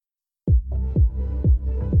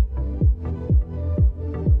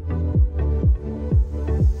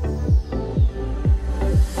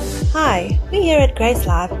Hi, we here at Grace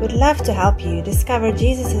Life would love to help you discover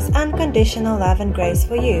Jesus' unconditional love and grace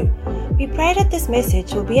for you. We pray that this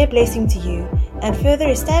message will be a blessing to you and further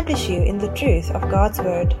establish you in the truth of God's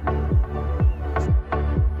Word.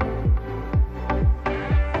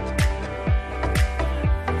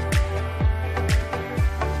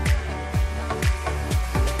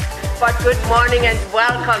 But good morning and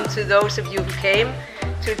welcome to those of you who came.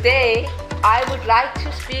 Today, I would like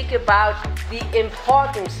to speak about the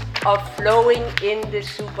importance of flowing in the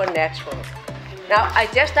supernatural. Now, I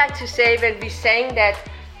just like to say, when we sang that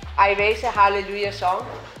I Raise a Hallelujah song,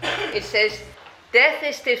 it says, death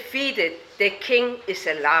is defeated, the King is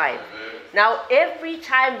alive. Now, every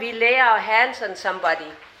time we lay our hands on somebody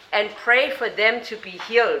and pray for them to be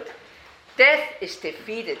healed, death is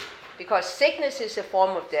defeated, because sickness is a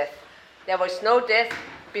form of death. There was no death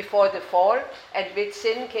before the fall, and with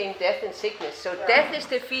sin came death and sickness. So death is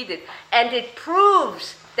defeated, and it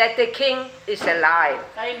proves that the King is alive.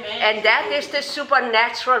 Amen. And that is the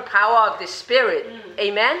supernatural power of the Spirit.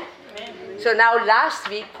 Amen? Amen. So now last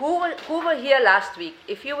week, who were here last week?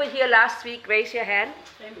 If you were here last week, raise your hand.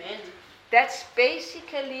 Amen. That's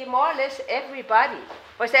basically more or less everybody.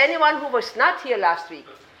 Was there anyone who was not here last week?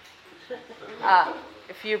 A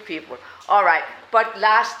few people. All right. But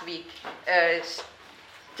last week,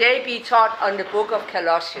 JB taught on the book of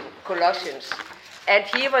Colossians. And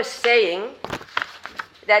he was saying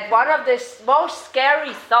that one of the most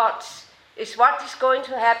scary thoughts is what is going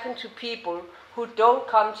to happen to people who don't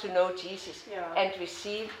come to know Jesus and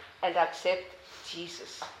receive and accept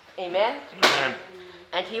Jesus. Amen? Amen.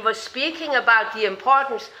 And he was speaking about the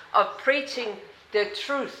importance of preaching the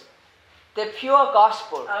truth, the pure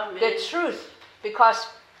gospel, Amen. the truth, because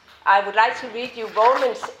I would like to read you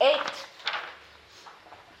Romans 8,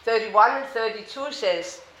 31 and 32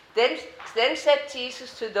 says, Then said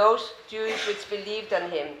Jesus to those Jews which believed on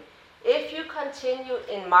him, If you continue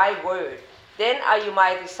in my word, then are you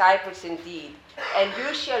my disciples indeed, and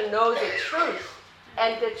you shall know the truth,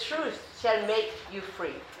 and the truth shall make you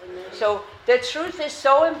free. Amen. So the truth is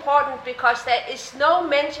so important, because there is no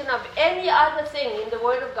mention of any other thing in the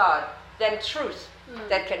Word of God than truth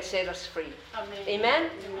that can set us free. Amen. Amen?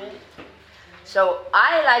 Amen. So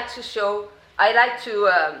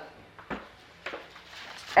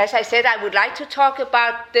as I said, I would like to talk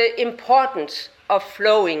about the importance of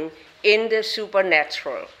flowing in the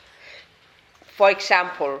supernatural. For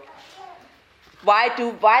example, why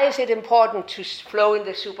is it important to flow in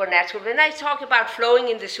the supernatural? When I talk about flowing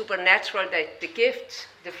in the supernatural, the gifts,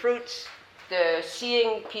 the fruits, the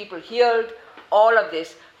seeing people healed, all of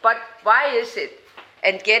this. But why is it?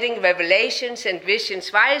 And getting revelations and visions,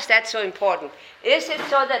 why is that so important? Is it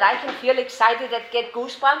so that I can feel excited and get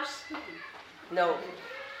goosebumps? No.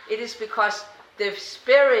 It is because the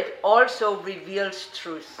Spirit also reveals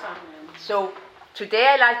truth. Amen. So today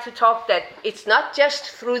I like to talk that it's not just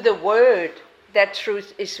through the Word that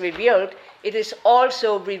truth is revealed, it is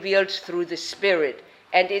also revealed through the Spirit.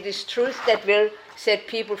 And it is truth that will set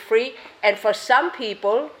people free. And for some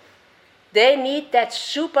people, they need that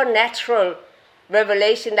supernatural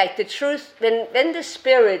revelation, like the truth. When the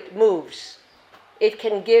Spirit moves, it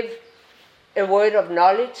can give a word of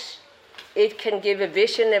knowledge. It can give a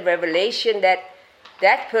vision, a revelation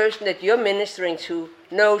that person that you're ministering to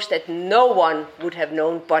knows that no one would have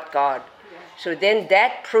known but God. So then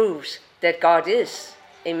that proves that God is.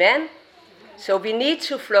 Amen? So we need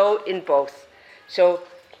to flow in both. So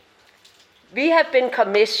we have been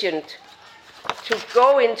commissioned to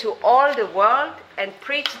go into all the world and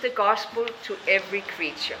preach the gospel to every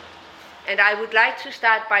creature. And I would like to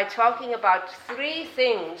start by talking about 3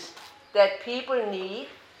 things that people need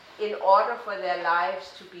in order for their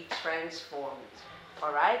lives to be transformed.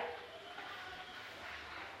 All right?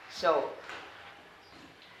 So,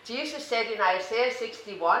 Jesus said in Isaiah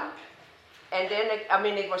 61, and then,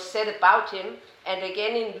 it was said about him, and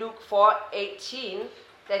again in Luke 4:18,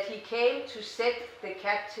 that he came to set the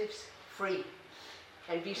captives free.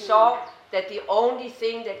 And we saw that the only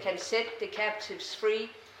thing that can set the captives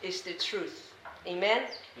free is the truth. Amen?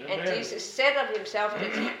 Amen. And Jesus said of himself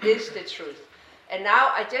that he is the truth. And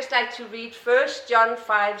now I'd just like to read 1 John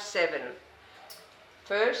 5:7.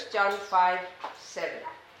 1 John 5:7.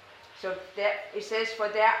 So there, it says, For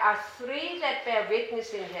there are 3 that bear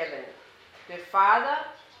witness in heaven, the Father,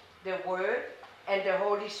 the Word, and the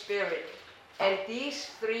Holy Spirit. And these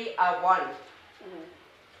 3 are one.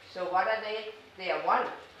 So what are they? They are one.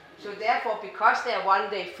 So therefore, because they are one,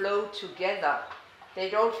 they flow together. They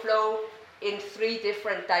don't flow in 3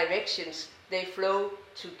 different directions. They flow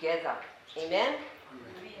together. Amen?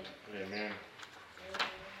 Amen.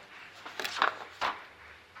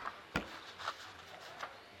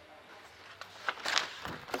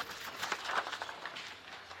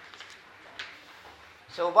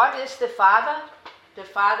 So what is the Father? The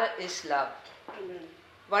Father is love.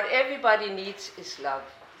 What everybody needs is love,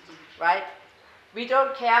 right? We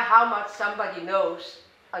don't care how much somebody knows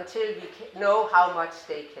until we know how much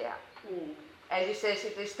they care. And he says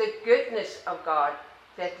it is the goodness of God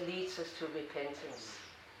that leads us to repentance.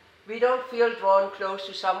 We don't feel drawn close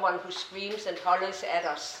to someone who screams and hollers at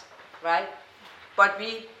us, right? But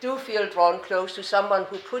we do feel drawn close to someone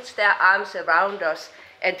who puts their arms around us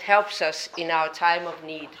and helps us in our time of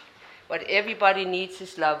need. What everybody needs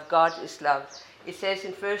is love. God is love. It says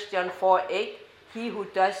in 1 John 4:8, he who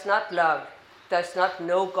does not love does not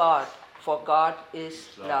know God, for God is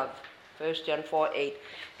love. 1 John 4:8.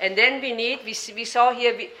 And then we saw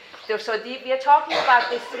here, we are talking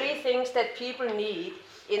about the three things that people need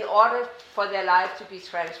in order for their life to be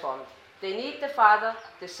transformed. They need the Father,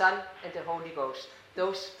 the Son, and the Holy Ghost.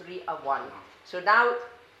 Those three are one. So now,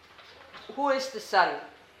 who is the Son?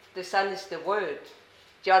 The Son is the Word.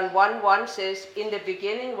 John 1:1 says, in the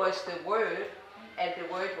beginning was the Word, and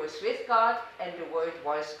the Word was with God, and the Word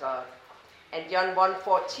was God. And John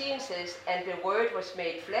 1:14 says, and the Word was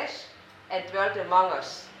made flesh, and dwelt among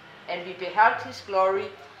us. And we beheld his glory,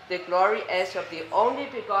 the glory as of the only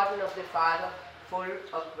begotten of the Father, full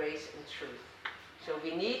of grace and truth. So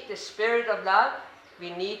we need the Spirit of love, we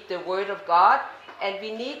need the Word of God, and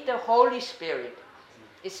we need the Holy Spirit.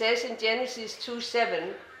 It says in Genesis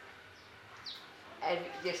 2:7, and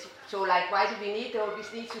this, so like why do we need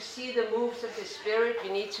those? We need to see the moves of the Spirit,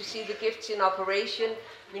 we need to see the gifts in operation,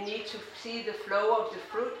 we need to see the flow of the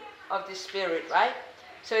fruit of the Spirit, right?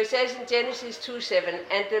 So it says in Genesis 2:7,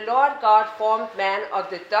 and the Lord God formed man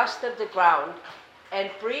of the dust of the ground,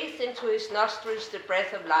 and breathed into his nostrils the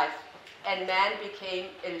breath of life, and man became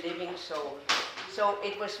a living soul. So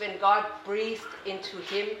it was when God breathed into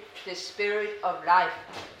him the spirit of life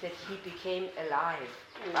that he became alive,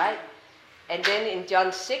 right? And then in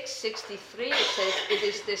John 6:63 it says, it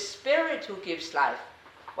is the Spirit who gives life.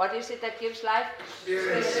 What is it that gives life?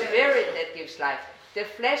 Spirit. The Spirit that gives life. The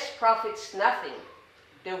flesh profits nothing.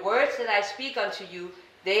 The words that I speak unto you,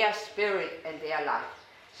 they are spirit and they are life.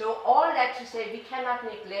 So all that to say, we cannot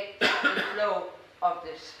neglect the flow of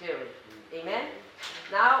the Spirit. Amen?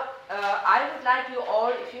 Now, I would like you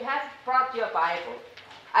all, if you have brought your Bible,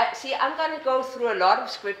 I'm going to go through a lot of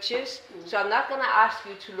scriptures, so I'm not going to ask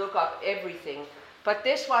you to look up everything. But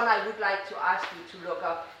this one I would like to ask you to look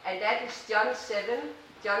up, and that is John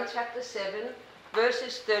chapter 7,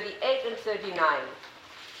 verses 38 and 39.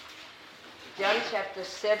 John chapter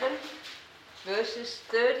 7, verses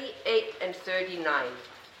 38 and 39.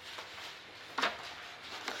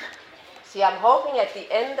 See, I'm hoping at the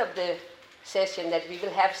end of the session that we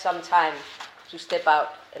will have some time to step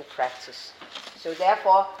out and practice. So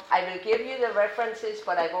therefore, I will give you the references,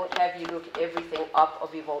 but I won't have you look everything up, or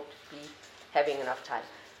we won't be having enough time.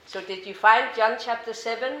 So did you find John chapter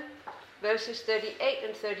 7, verses 38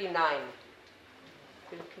 and 39?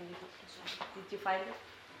 Did you find it?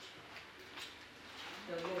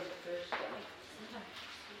 No, you're the first one.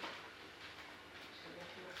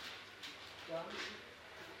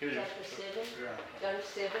 John chapter 7, John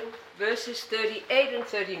 7, verses 38 and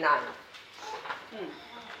 39.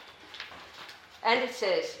 And it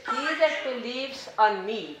says, he that believes on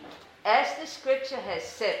me, as the scripture has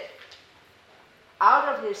said, out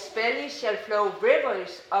of his belly shall flow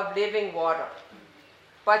rivers of living water.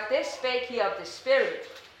 But this spake he of the Spirit,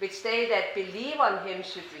 which they that believe on him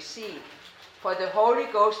should receive. For the Holy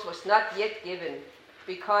Ghost was not yet given,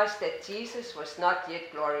 because that Jesus was not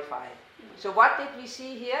yet glorified. So what did we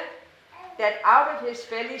see here? That out of his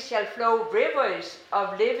belly shall flow rivers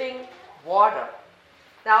of living water.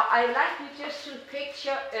 Now, I'd like you just to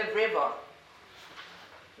picture a river.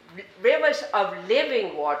 Rivers of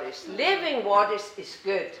living waters. Living waters is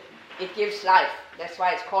good. It gives life. That's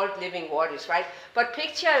why it's called living waters, right? But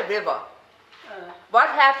picture a river. What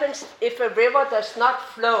happens if a river does not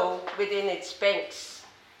flow within its banks?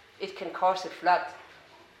 It can cause a flood.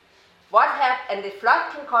 And the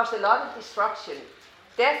flood can cause a lot of destruction,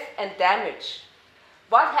 death and damage.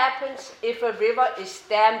 What happens if a river is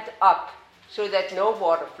dammed up so that no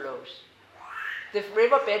water flows? The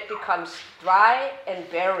riverbed becomes dry and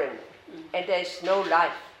barren, and there is no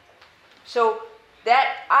life. So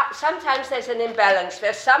sometimes there's an imbalance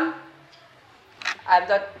where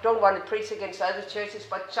don't want to preach against other churches,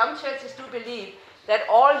 but some churches do believe that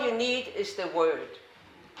all you need is the Word.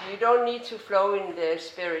 You don't need to flow in the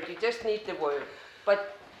Spirit, you just need the Word.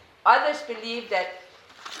 But others believe that,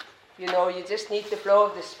 you just need the flow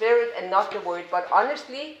of the Spirit and not the Word. But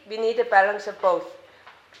honestly, we need a balance of both.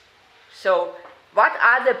 So, what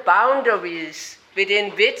are the boundaries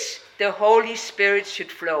within which the Holy Spirit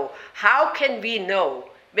should flow? How can we know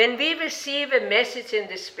When we receive a message in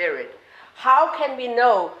the Spirit, how can we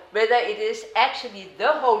know whether it is actually the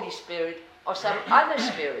Holy Spirit or some other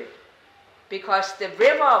spirit? Because the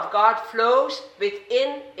river of God flows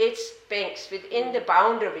within its banks, within the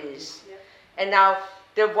boundaries. And now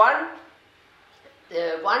the one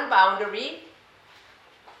boundary,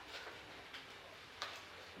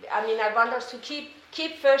 I want us to keep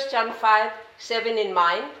 1 John 5:7 in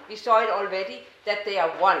mind. We saw it already, that they are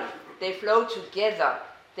one. They flow together.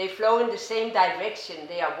 They flow in the same direction.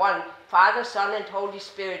 They are one. Father, Son, and Holy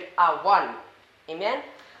Spirit are one. Amen?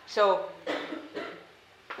 So,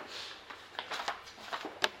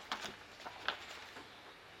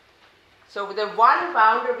 the one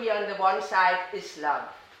boundary on the one side is love.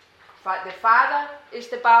 The Father is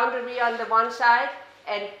the boundary on the one side,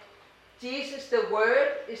 and Jesus, the Word,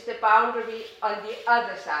 is the boundary on the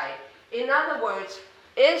other side. In other words,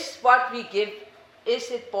 is what we give,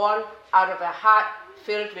 is it born out of a heart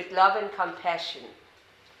filled with love and compassion?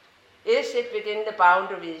 Is it within the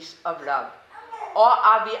boundaries of love? Or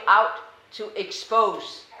are we out to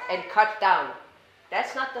expose and cut down?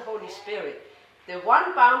 That's not the Holy Spirit. The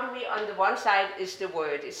one boundary on the one side is the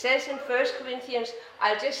Word. It says in 1 Corinthians,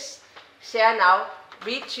 I'll just share now,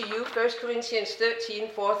 read to you 1 Corinthians 13,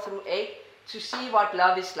 4 through 8, to see what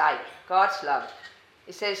love is like, God's love.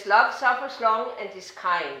 It says, love suffers long and is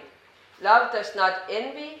kind. Love does not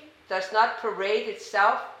envy, does not parade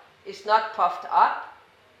itself, is not puffed up,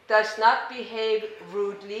 does not behave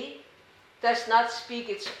rudely, does not speak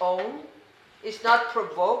its own, is not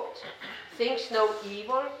provoked, thinks no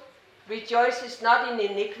evil, rejoices not in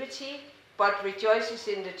iniquity, but rejoices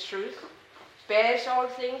in the truth, bears all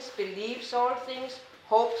things, believes all things,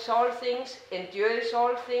 hopes all things, endures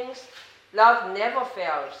all things. Love never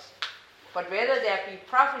fails. But whether there be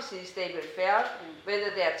prophecies, they will fail.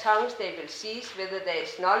 Whether there are tongues, they will cease. Whether there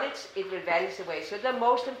is knowledge, it will vanish away. So the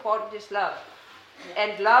most important is love.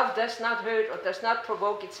 And love does not hurt or does not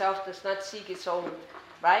provoke itself, does not seek its own,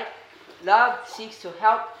 right? Love seeks to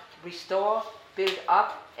help, restore, build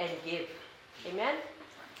up, and give. Amen?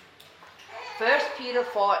 1 Peter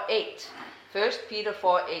 4:8. 1 Peter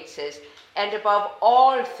 4:8 says, and above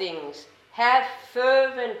all things, have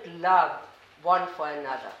fervent love one for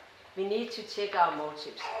another. We need to check our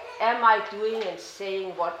motives. Am I doing and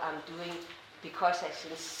saying what I'm doing because I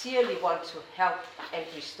sincerely want to help and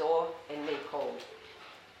restore and make whole?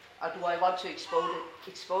 Or do I want to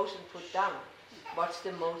expose and put down? What's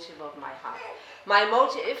the motive of my heart?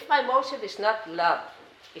 If my motive is not love,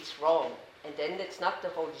 it's wrong. And then it's not the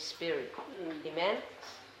Holy Spirit. Amen?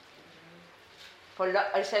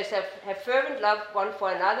 It says, have fervent love one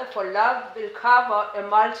for another, for love will cover a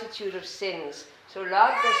multitude of sins. So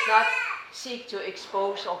love does not seek to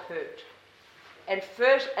expose or hurt.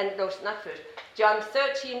 John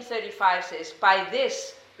 13:35 says, by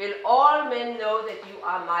this will all men know that you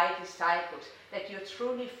are my disciples, that you're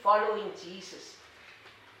truly following Jesus,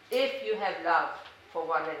 if you have love for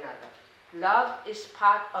one another. Love is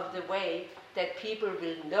part of the way that people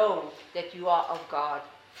will know that you are of God.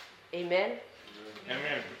 Amen?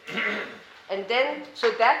 Amen. And then,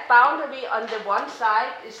 so that boundary on the one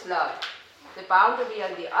side is love. The boundary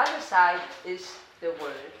on the other side is the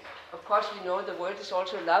Word. Of course, we know the Word is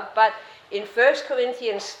also love, but in 1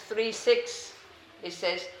 Corinthians 3:6, it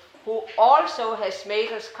says, who also has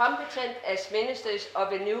made us competent as ministers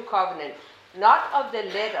of a new covenant, not of the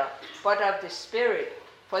letter, but of the Spirit.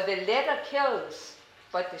 For the letter kills,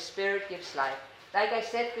 but the Spirit gives life. Like I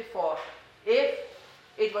said before, if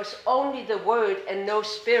it was only the Word and no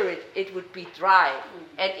Spirit, it would be dry.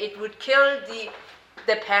 And it would kill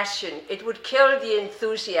the passion. It would kill the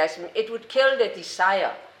enthusiasm. It would kill the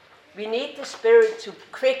desire. We need the Spirit to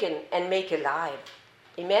quicken and make alive.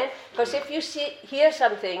 Amen? Because if you hear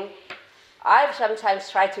something, I've sometimes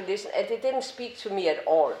tried to listen, and it didn't speak to me at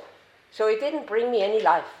all. So it didn't bring me any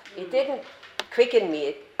life. It didn't quicken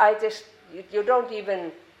me. You don't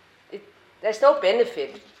even, there's no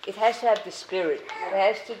benefit. It has to have the Spirit. It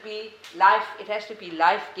has to be life. It has to be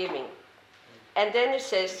life-giving. And then it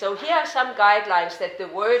says, so here are some guidelines that the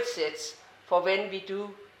Word sets for when we do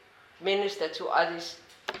minister to others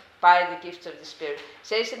by the gift of the Spirit. It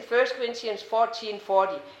says in 1 Corinthians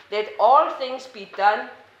 14:40, let all things be done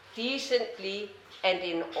decently and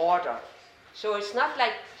in order. So it's not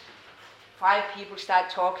like 5 people start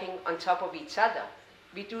talking on top of each other.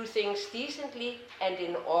 We do things decently and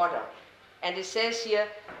in order. And it says here,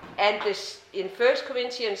 and this, in 1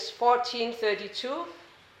 Corinthians 14:32,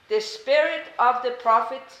 the spirit of the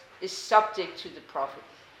prophet is subject to the prophet.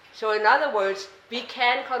 So in other words, we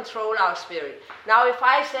can control our spirit. Now if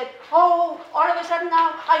I said, oh, all of a sudden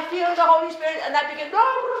now I feel the Holy Spirit, and I begin,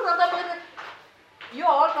 you're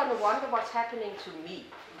all going to wonder what's happening to me.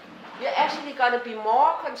 You're actually going to be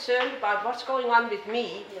more concerned about what's going on with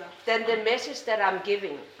me than the message that I'm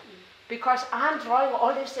giving. Because I'm drawing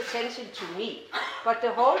all this attention to me. But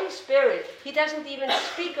the Holy Spirit, he doesn't even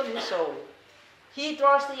speak of his own. He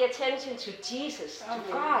draws the attention to Jesus,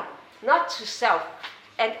 to God, not to self.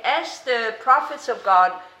 And as the prophets of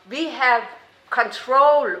God, we have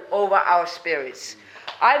control over our spirits.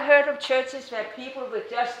 I've heard of churches where people were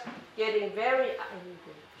just getting very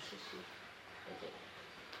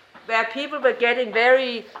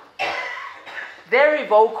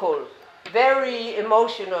vocal, very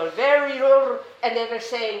emotional, and they were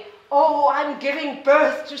saying, oh, I'm giving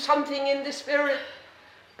birth to something in the spirit.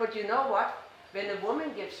 But you know what? When a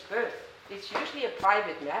woman gives birth, it's usually a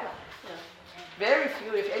private matter. Very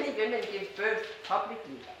few, if any, women give birth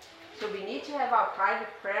publicly. So we need to have our private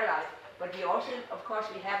prayer life, but we also, of course,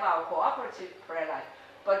 we have our cooperative prayer life.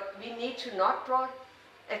 But we need to not draw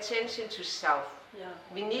attention to self.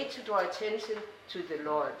 We need to draw attention to the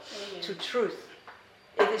Lord, to truth.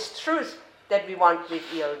 It is truth that we want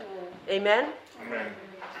revealed. Amen? Amen.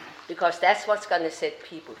 Because that's what's going to set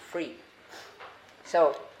people free.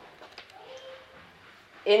 So,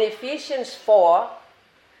 in Ephesians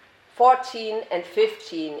 4:14 and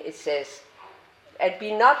 15, it says, and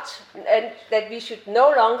that we should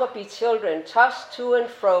no longer be children, tossed to and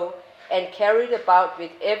fro and carried about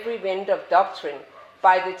with every wind of doctrine,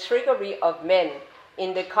 by the trickery of men,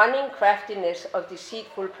 in the cunning craftiness of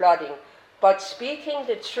deceitful plotting, but speaking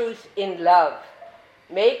the truth in love,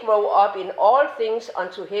 may grow up in all things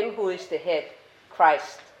unto him who is the head,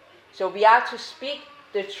 Christ. So we are to speak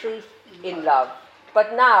the truth in love.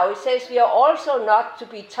 But now it says we are also not to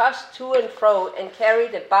be tossed to and fro and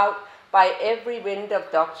carried about by every wind of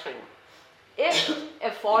doctrine. If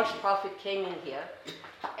a false prophet came in here,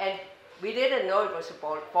 and we didn't know it was a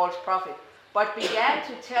false prophet, but began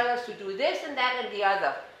to tell us to do this and that and the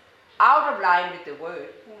other, out of line with the word.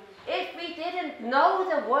 If we didn't know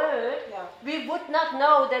the word, we would not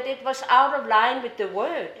know that it was out of line with the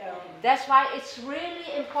word. That's why it's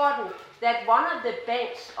really important that one of the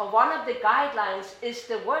banks or one of the guidelines is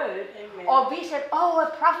the word. Amen. Or we said, oh,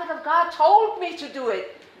 a prophet of God told me to do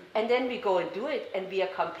it. And then we go and do it and we are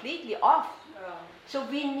completely off. So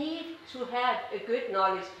we need to have a good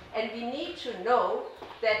knowledge, and we need to know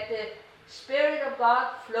that the Spirit of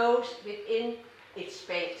God flows within its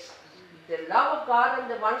space. The love of God on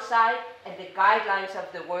the one side and the guidelines of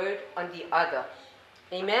the word on the other.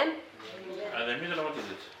 Amen?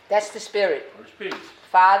 That's the Spirit. Holy Spirit.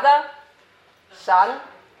 Father, Son,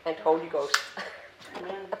 and Holy Ghost.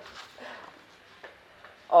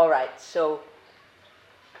 All right, so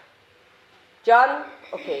John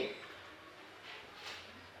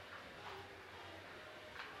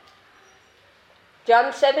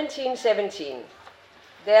 17:17.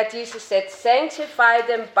 There Jesus said, sanctify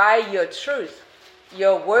them by your truth.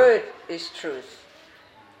 Your word is truth.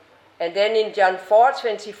 And then in John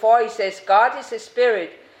 4:24 he says, God is a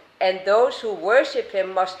spirit, and those who worship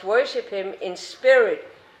him must worship him in spirit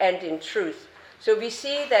and in truth. So we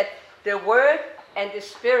see that the word and the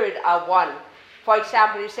spirit are one. For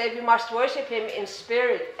example, he said we must worship him in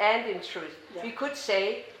spirit and in truth. We could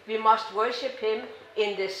say we must worship him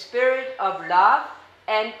in the spirit of love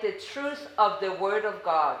and the truth of the word of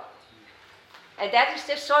God. And that is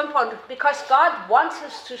just so important, because God wants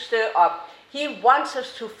us to stir up. He wants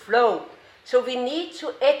us to flow. So we need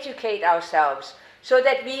to educate ourselves so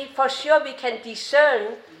that we can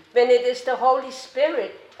discern when it is the Holy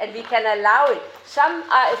Spirit and we can allow it. Some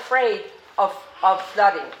are afraid of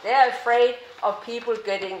flooding. They are afraid of people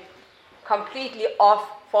getting completely off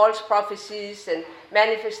false prophecies and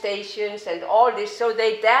manifestations and all this, so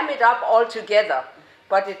they dam it up altogether.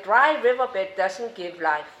 But a dry riverbed doesn't give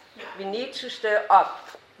life. We need to stir up.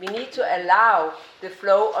 We need to allow the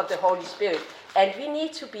flow of the Holy Spirit. And we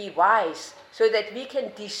need to be wise so that we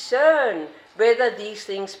can discern whether these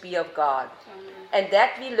things be of God. And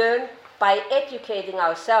that we learn by educating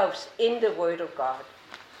ourselves in the Word of God.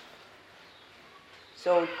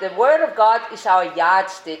 So the Word of God is our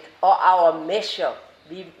yardstick or our measure.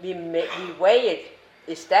 We weigh it.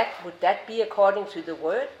 Would that be according to the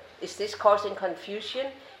Word? Is this causing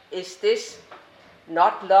confusion? Is this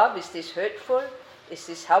not love? Is this hurtful? Is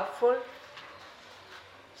this helpful?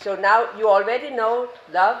 So now you already know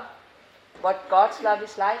love, what God's love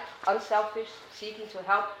is like, unselfish, seeking to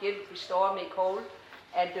help, give, restore, make whole,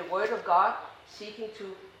 and the Word of God, seeking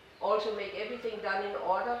to also make everything done in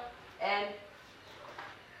order, and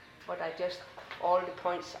all the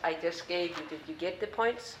points I just gave you. Did you get the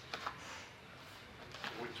points?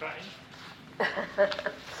 We're trying.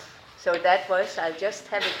 So that was, I'll just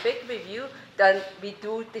have a quick review. we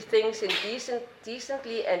do the things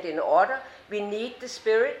decently and in order. We need the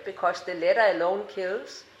Spirit because the letter alone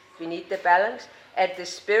kills. We need the balance. And the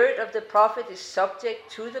spirit of the prophet is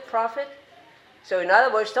subject to the prophet. So in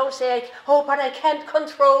other words, don't say, oh, but I can't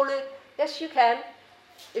control it. Yes, you can.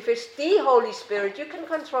 If it's the Holy Spirit, you can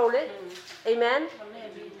control it. Amen?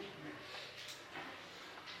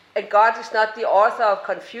 And God is not the author of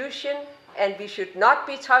confusion, and we should not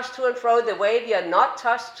be tossed to and fro. The way we are not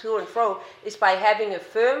tossed to and fro is by having a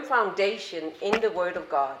firm foundation in the Word of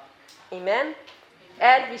God. Amen?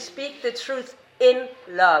 And we speak the truth in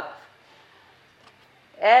love.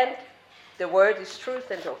 And the Word is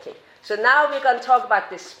truth and okay. So now we're going to talk about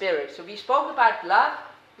the Spirit. So we spoke about love,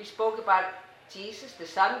 we spoke about Jesus, the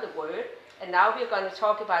Son, the Word, and now we're going to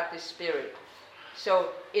talk about the Spirit.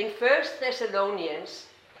 So in 1 Thessalonians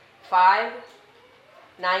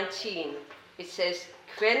 5:19, it says,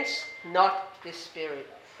 quench not the Spirit.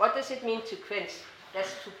 What does it mean to quench?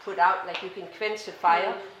 That's to put out, like you can quench a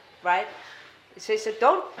fire, right? It says, so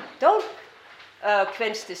don't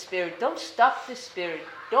quench the Spirit. Don't stop the Spirit.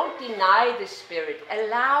 Don't deny the Spirit.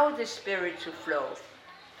 Allow the Spirit to flow.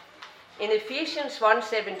 In Ephesians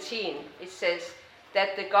 1:17, it says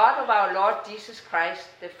that the God of our Lord Jesus Christ,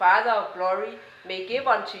 the Father of glory, may give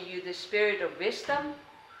unto you the spirit of wisdom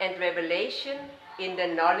and revelation in the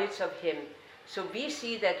knowledge of Him. So we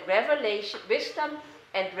see that wisdom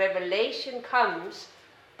and revelation comes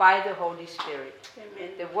by the Holy Spirit.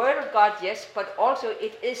 Amen. The Word of God, yes, but also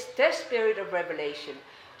it is the spirit of revelation.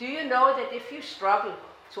 Do you know that if you struggle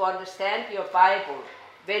to understand your Bible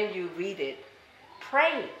when you read it,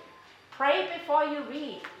 pray. Pray before you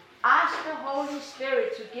read. Ask the Holy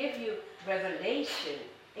Spirit to give you revelation.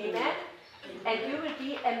 Amen? And you will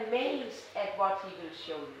be amazed at what He will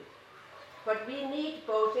show you. But we need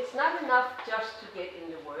both. It's not enough just to get in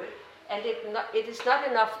the Word, and it is not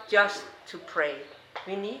enough just to pray.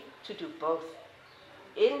 We need to do both.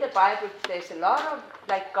 In the Bible, there's a lot of,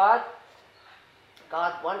 like God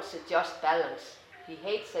wants a just balance. He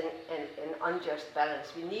hates an unjust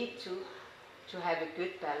balance. We need to have a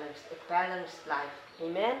good balance, a balanced life.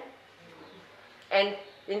 Amen? And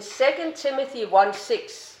in 2 Timothy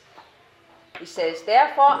 1:6, he says,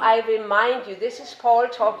 therefore I remind you, this is Paul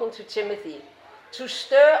talking to Timothy, to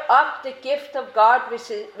stir up the gift of God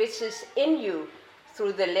which is in you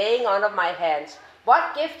through the laying on of my hands.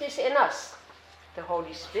 What gift is in us? The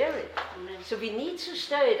Holy Spirit. Amen. So we need to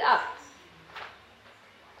stir it up.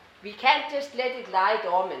 We can't just let it lie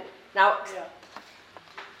dormant. Now,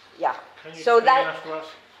 yeah. Can you so explain to us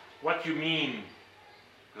what you mean?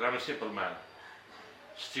 Because I'm a simple man.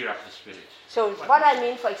 Stir up the Spirit. So what I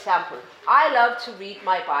mean, for example, I love to read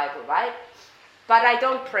my Bible, right? But I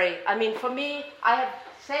don't pray. I mean, for me, I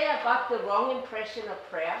got the wrong impression of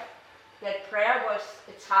prayer. That prayer was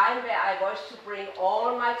a time where I was to bring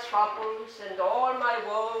all my troubles and all my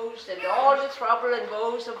woes and all the trouble and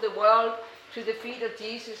woes of the world to the feet of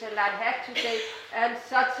Jesus, and I had to say, and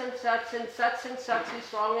such and such and such and such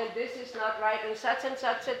is wrong, and this is not right, and such and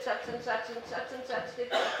such and such and such and such and such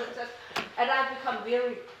and such, and I've become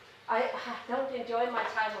weary. I don't enjoy my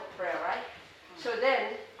time of prayer, right? So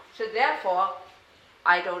therefore,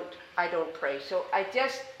 I don't pray. So I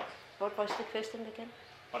just, what was the question again?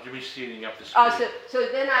 What do we stirring up the Spirit? Oh, so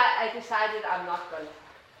then I decided I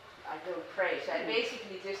don't pray. So I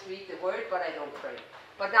basically just read the Word, but I don't pray.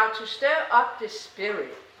 But now to stir up the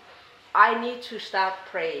Spirit, I need to start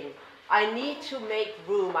praying. I need to make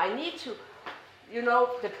room. I need to,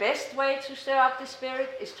 the best way to stir up the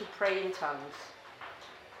Spirit is to pray in tongues.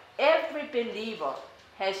 Every believer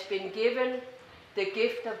has been given the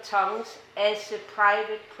gift of tongues as a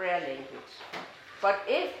private prayer language. But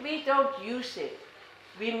if we don't use it,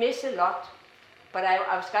 we miss a lot. But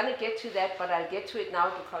I was going to get to that, but I'll get to it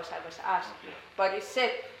now because I was asked. But it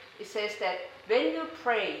says that when you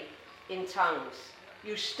pray in tongues,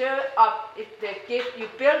 you stir up the gift, you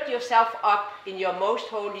build yourself up in your most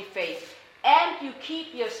holy faith, and you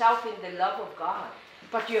keep yourself in the love of God.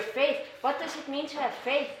 But your faith, what does it mean to have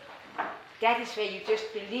faith? That is where you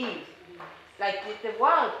just believe. Like the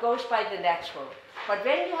world goes by the natural. But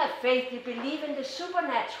when you have faith, you believe in the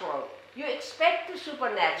supernatural. You expect the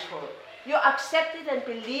supernatural. You accept it and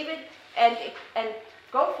believe it and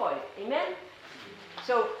go for it. Amen?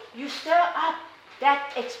 So you stir up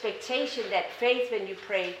that expectation, that faith when you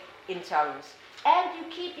pray in tongues. And you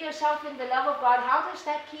keep yourself in the love of God. How does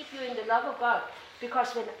that keep you in the love of God?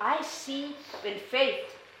 Because when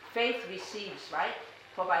faith receives, right?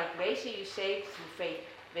 For by grace are you saved through faith.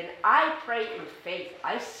 When I pray in faith,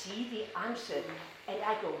 I see the answer. And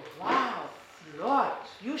I go, wow, Lord,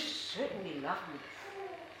 you certainly love me.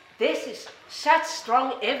 This is such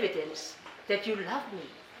strong evidence that you love me,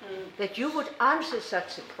 that you would answer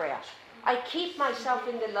such a prayer. I keep myself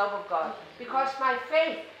in the love of God because my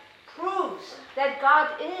faith proves that God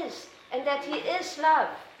is and that He is love.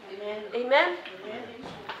 Amen. Amen? Amen.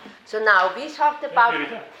 So now we talked about... Thank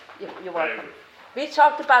you, Rita. You're welcome. We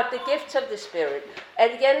talked about the gifts of the Spirit.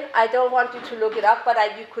 And again, I don't want you to look it up, but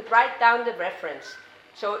you could write down the reference.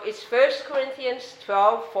 So it's 1 Corinthians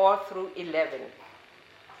 12, 4 through 11.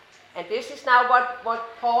 And this is now what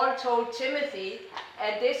Paul told Timothy.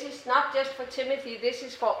 And this is not just for Timothy, this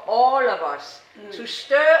is for all of us. To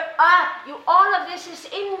stir up. All of this is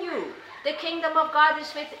in you. The kingdom of God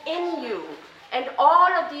is within you. And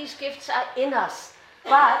all of these gifts are in us.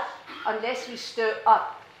 But unless we stir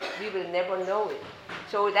up, we will never know it.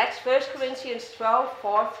 So that's 1 Corinthians 12,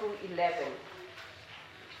 4 through 11.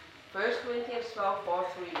 1 Corinthians 12, 4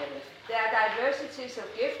 through 11. There are diversities of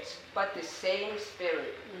gifts, but the same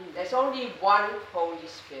Spirit. There's only one Holy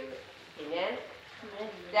Spirit. Amen?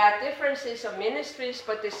 There are differences of ministries,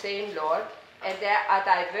 but the same Lord. And there are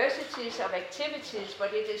diversities of activities,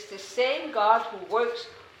 but it is the same God who works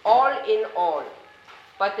all in all.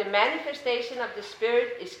 But the manifestation of the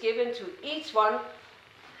Spirit is given to each one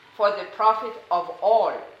for the profit of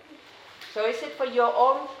all. So is it for your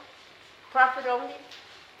own profit only?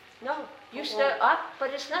 No. You stir up,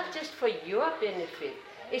 but it's not just for your benefit.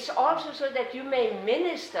 It's also so that you may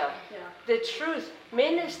minister the truth,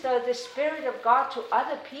 minister the Spirit of God to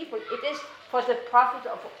other people. It is for the profit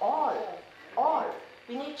of all. All.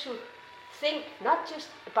 We need to think not just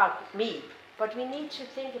about me, but we need to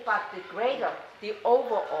think about the greater, the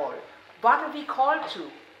overall. What are we called to?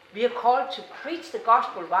 We are called to preach the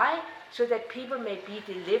gospel. Why? So that people may be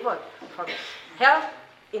delivered from hell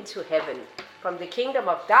into heaven, from the kingdom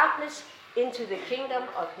of darkness into the kingdom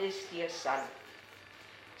of His dear Son.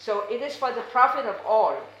 So it is for the profit of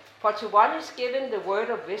all. For to one is given the word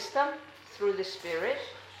of wisdom through the Spirit,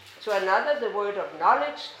 to another the word of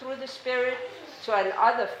knowledge through the Spirit, to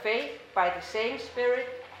another faith by the same Spirit,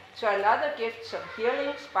 to another gifts of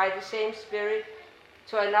healings by the same Spirit,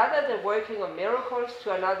 to another the working of miracles,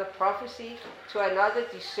 to another prophecy, to another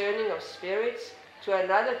discerning of spirits, to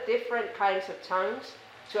another different kinds of tongues,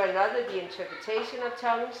 to another the interpretation of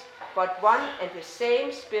tongues. But one and the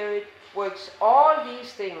same Spirit works all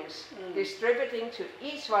these things, distributing to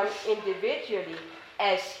each one individually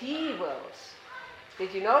as He wills.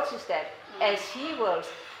 Did you notice that? As He wills.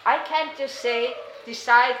 I can't just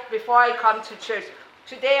decide before I come to church,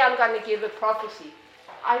 today I'm going to give a prophecy.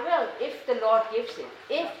 I will, if the Lord gives it.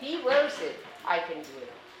 If He wills it, I can do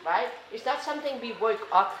it. Right? It's not something we work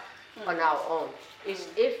up on our own. It's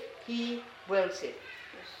if He wills it.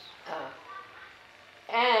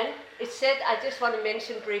 And it said, I just want to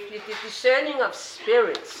mention briefly, the discerning of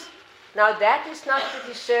spirits. Now that is not the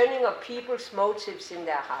discerning of people's motives in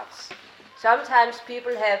their hearts. Sometimes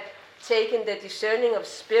people have taken the discerning of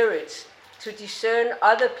spirits to discern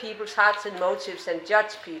other people's hearts and motives and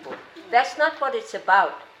judge people. That's not what it's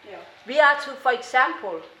about. Yeah. We are to, for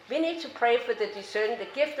example, we need to pray for the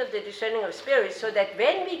gift of the discerning of spirits, so that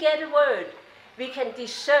when we get a word, we can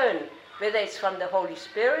discern whether it's from the Holy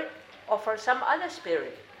Spirit or from some other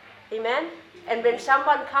spirit. Amen? And when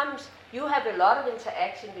someone comes, you have a lot of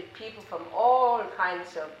interaction with people from all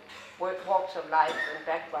kinds of walks of life and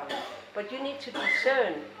backgrounds. But you need to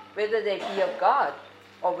discern whether they be of God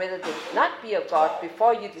or whether they not be of God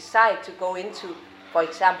before you decide to go into, for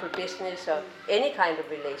example, business or any kind of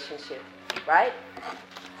relationship. Right?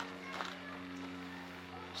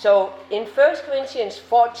 So in 1 Corinthians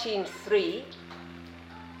 14:3,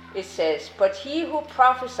 it says, but he who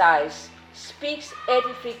prophesies speaks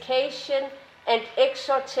edification and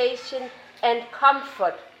exhortation and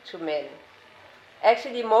comfort to men.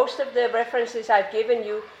 Actually, most of the references I've given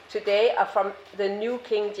you today are from the New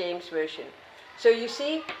King James Version. So you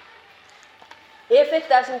see, if it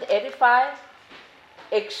doesn't edify,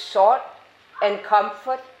 exhort, and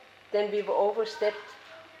comfort, then we've overstepped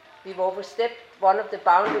one of the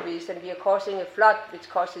boundaries, and we are causing a flood which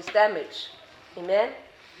causes damage. Amen?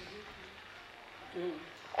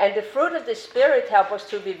 And the fruit of the Spirit help us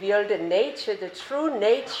to reveal the nature, the true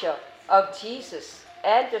nature of Jesus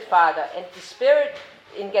and the Father. And the Spirit,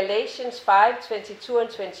 in Galatians 5:22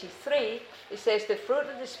 and 23, it says the fruit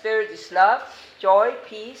of the Spirit is love, joy,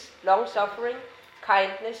 peace, long-suffering,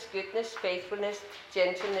 kindness, goodness, faithfulness,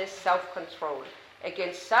 gentleness, self-control.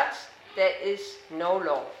 Against such there is no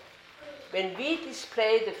law. When we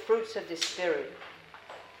display the fruits of the Spirit,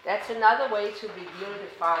 that's another way to reveal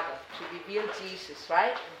the Father, to reveal Jesus,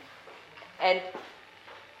 right? And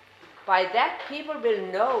by that, people will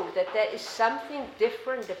know that there is something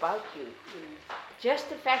different about you. Just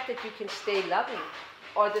the fact that you can stay loving,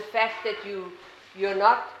 or the fact that you're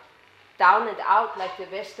not down and out like the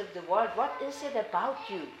rest of the world. What is it about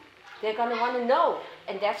you? They're going to want to know,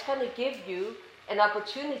 and that's going to give you an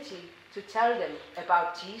opportunity to tell them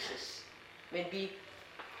about Jesus. When we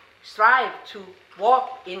strive to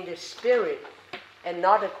walk in the Spirit and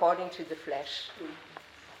not according to the flesh.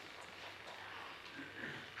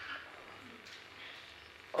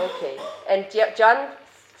 Okay, and John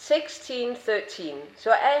 16:13.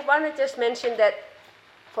 So I want to just mention that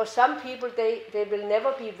for some people, they will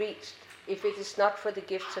never be reached if it is not for the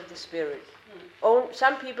gifts of the Spirit.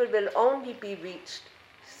 Some people will only be reached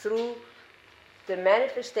through the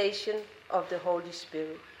manifestation of the Holy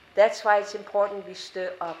Spirit. That's why it's important we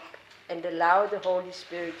stir up and allow the Holy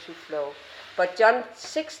Spirit to flow. But John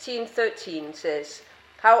 16:13 says,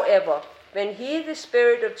 however, when he, the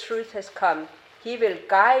Spirit of truth, has come, he will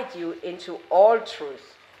guide you into all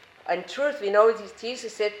truth. And truth, we know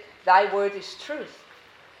Jesus said, thy word is truth.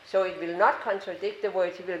 So it will not contradict the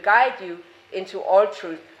word. He will guide you into all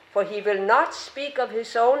truth. For he will not speak of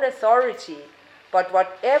his own authority, but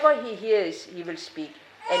whatever he hears, he will speak.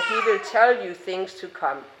 And he will tell you things to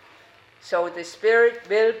come. So the Spirit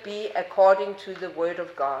will be according to the word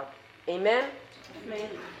of God. Amen? Amen.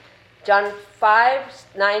 John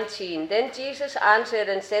 5:19. Then Jesus answered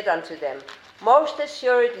and said unto them, most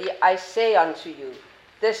assuredly I say unto you,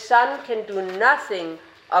 the Son can do nothing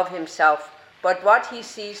of himself, but what he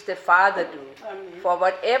sees the Father do. Amen. For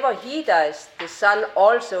whatever he does, the Son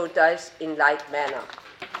also does in like manner.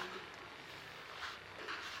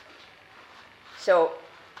 So,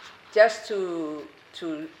 just to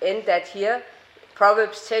end that here,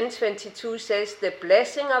 Proverbs 10:22 says, the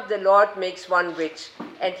blessing of the Lord makes one rich,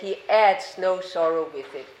 and he adds no sorrow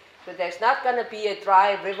with it. So there's not going to be a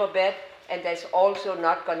dry riverbed, and there's also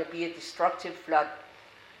not going to be a destructive flood.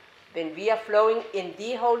 When we are flowing in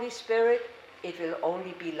the Holy Spirit, it will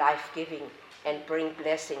only be life-giving and bring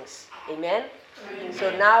blessings. Amen? Amen. So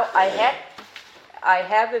now I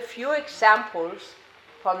have a few examples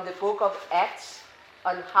from the book of Acts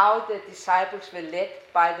on how the disciples were led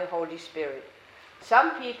by the Holy Spirit.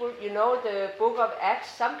 Some people, the book of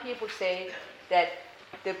Acts, some people say that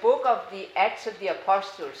the book of the Acts of the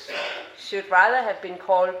Apostles should rather have been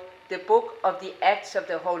called the book of the Acts of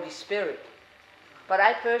the Holy Spirit. But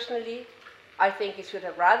I think it should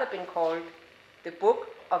have rather been called the book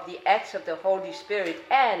of the Acts of the Holy Spirit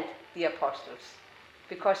and the Apostles.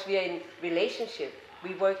 Because we are in relationship.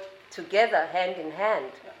 We work together hand in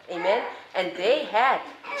hand. Amen? And they had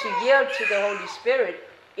to yield to the Holy Spirit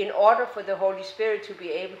in order for the Holy Spirit to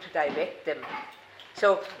be able to direct them.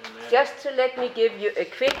 So, Amen. just to let me give you a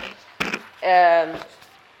quick...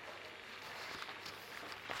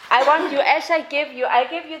 I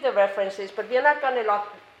give you the references, but we're not going to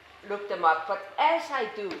look them up. But as I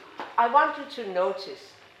do, I want you to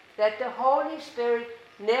notice that the Holy Spirit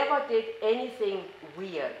never did anything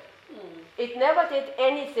weird. It never did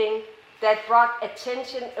anything that brought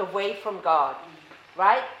attention away from God,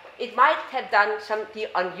 right? It might have done the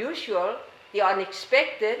unusual, the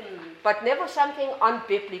unexpected, but never something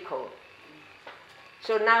unbiblical.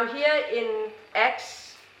 So now here in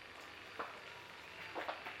Acts,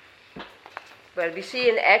 we see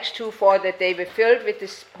in Acts 2:4 that they were filled with the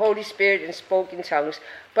Holy Spirit and spoke in tongues.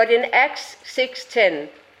 But in Acts 6:10,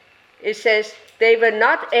 it says, they were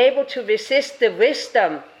not able to resist the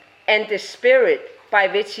wisdom and the Spirit by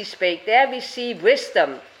which he spake. There we see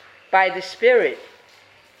wisdom by the Spirit.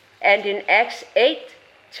 And in Acts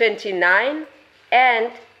 8:29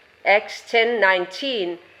 and Acts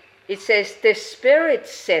 10:19, it says, the Spirit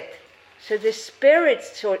said. So the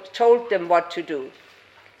Spirit told them what to do.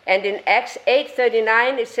 And in Acts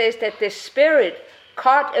 8:39, it says that the Spirit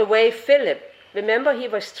caught away Philip. Remember, he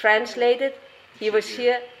was translated. He was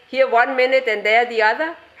here 1 minute and there the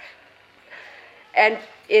other. And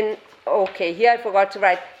here I forgot to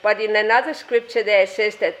write. But in another scripture there, it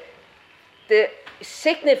says that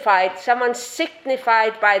someone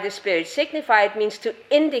signified by the Spirit. Signified means to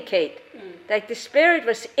indicate. Like the Spirit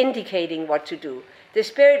was indicating what to do. The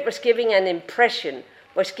Spirit was giving an impression,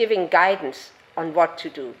 was giving guidance on what to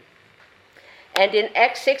do. And in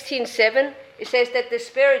Acts 16:7, it says that the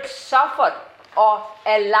Spirit suffered or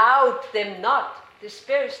allowed them not. The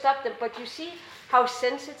Spirit stopped them. But you see how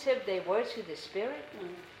sensitive they were to the Spirit?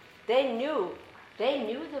 They knew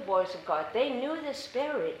the voice of God. They knew the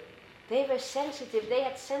Spirit. They were sensitive. They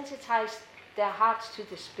had sensitized their hearts to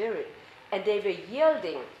the Spirit. And they were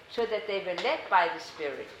yielding so that they were led by the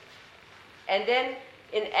Spirit. And then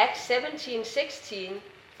in Acts 17:16,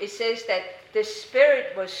 it says that the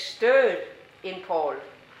Spirit was stirred in Paul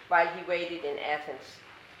while he waited in Athens.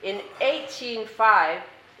 In 18:5,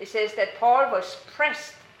 it says that Paul was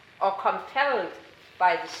pressed or compelled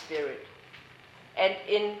by the Spirit. And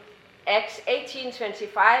in Acts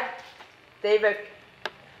 18:25, they were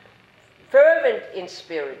fervent in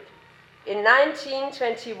spirit. In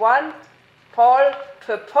 19:21, Paul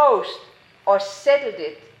proposed or settled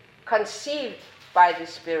it, conceived by the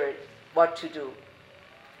Spirit, what to do.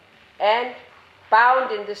 And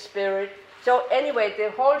bound in the Spirit. So anyway, the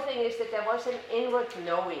whole thing is that there was an inward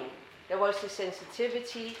knowing. There was a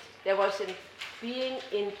sensitivity. There was a being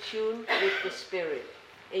in tune with the Spirit.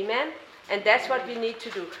 Amen? And that's what we need to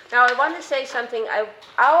do. Now I want to say something.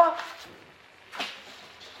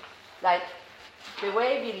 Like the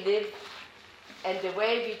way we live and the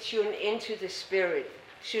way we tune into the Spirit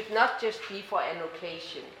should not just be for an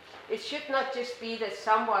occasion. It should not just be that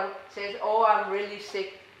someone says, oh, I'm really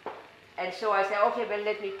sick. And so I say, okay, well,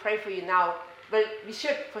 let me pray for you now. Well, we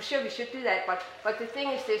should do that. But the thing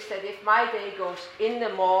is this, that if my day goes in the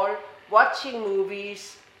mall, watching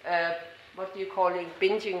movies,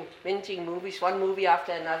 binging movies, one movie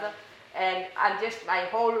after another, and I'm just, my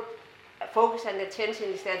whole focus and attention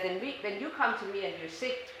is there, then when you come to me and you're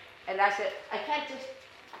sick, and I said,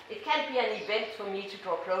 it can't be an event for me to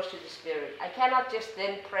draw close to the Spirit. I cannot just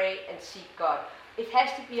then pray and seek God. It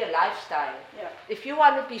has to be a lifestyle. Yeah. If you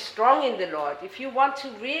want to be strong in the Lord, if you want to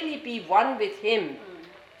really be one with Him,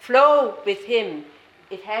 flow with Him,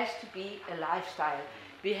 it has to be a lifestyle.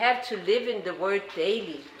 We have to live in the Word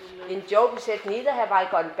daily. In Job it said, neither have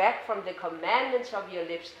I gone back from the commandments of your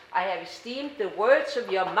lips. I have esteemed the words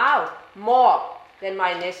of your mouth more than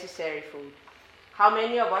my necessary food. How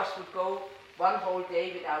many of us would go one whole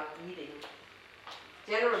day without eating?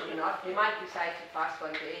 Generally not. We might decide to fast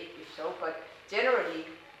one day, if so, but generally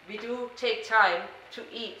we do take time to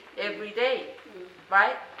eat every day,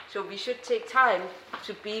 right? So we should take time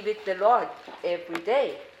to be with the Lord every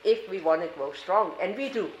day if we want to grow strong. And we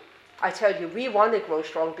do. I tell you, we want to grow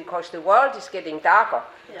strong because the world is getting darker.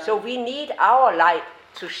 Yeah. So we need our light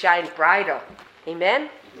to shine brighter. Amen?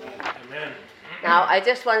 Amen. Now, I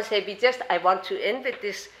just want to say, I want to end with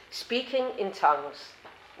this speaking in tongues.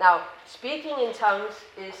 Now, speaking in tongues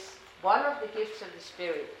is one of the gifts of the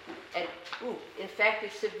Spirit. And in fact,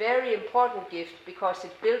 it's a very important gift because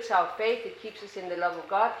it builds our faith, it keeps us in the love of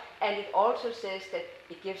God, and it also says that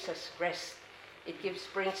it gives us rest. It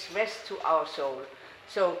brings rest to our soul.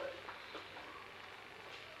 So,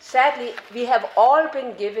 sadly, we have all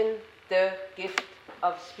been given the gift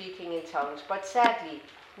of speaking in tongues, but sadly,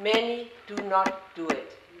 many do not do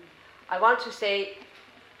it. I want to say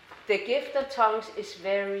the gift of tongues is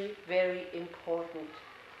very, very important.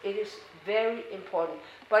 It is very important.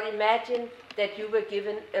 But imagine that you were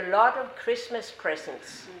given a lot of Christmas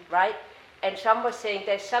presents, right? And some were saying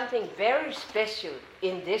there's something very special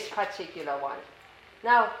in this particular one.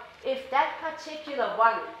 Now, if that particular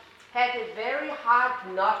one had a very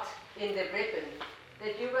hard knot in the ribbon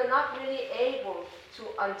that you were not really able to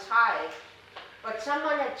untie, but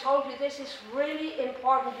someone had told you this is really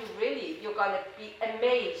important, you're going to be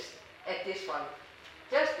amazed at this one.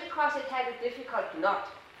 Just because it had a difficult knot,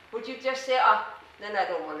 would you just say, then I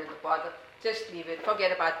don't want it to bother, just leave it,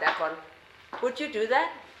 forget about that one? Would you do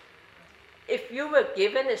that? If you were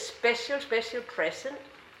given a special present,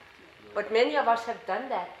 but many of us have done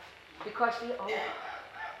that because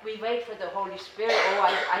we wait for the Holy Spirit.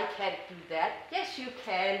 I can't do that. Yes, you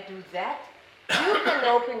can do that. You can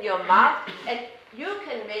open your mouth and you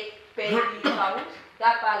can make baby tongues.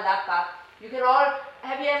 Lapa, lapa. You can all.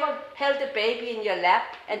 Have you ever held a baby in your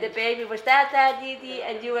lap and the baby was da da dee dee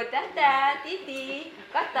and you were da da dee dee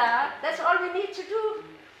gata? That's all we need to do.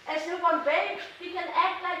 As newborn babes, we can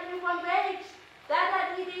act like newborn babes. Da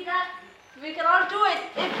da dee dee da. We can all do it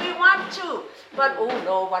if we want to. But oh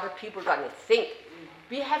no, what are people going to think?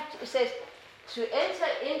 We have to, it says, to enter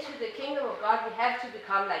into the kingdom of God, we have to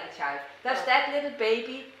become like a child. Does that little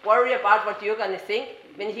baby worry about what you're going to think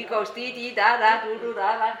when he goes dee dee da da do do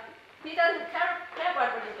da da? He doesn't care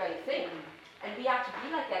about what you're going to think. And we have to be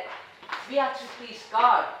like that. We have to please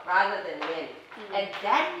God rather than men. And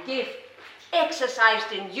that gift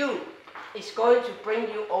exercised in you is going to bring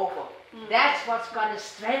you over. That's what's going to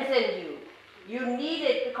strengthen you. You need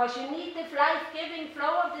it because you need the life-giving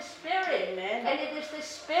flow of the Spirit. Amen. And it is the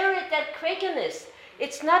Spirit that quickens.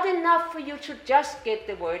 It's not enough for you to just get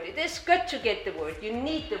the Word. It is good to get the Word. You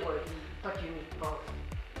need the Word. But you need both.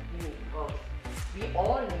 You need both. We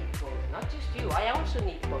all need both. Not just you. I also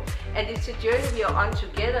need both. And it's a journey we are on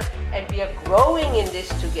together. And we are growing in this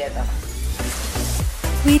together.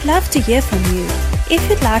 We'd love to hear from you. If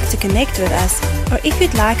you'd like to connect with us, or if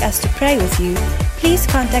you'd like us to pray with you, please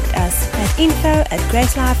contact us at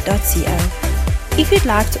info@gracelife.co. If you'd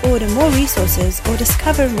like to order more resources or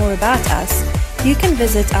discover more about us, you can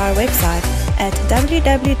visit our website at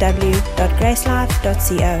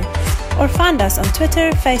www.gracelife.co or find us on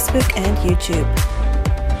Twitter, Facebook and YouTube.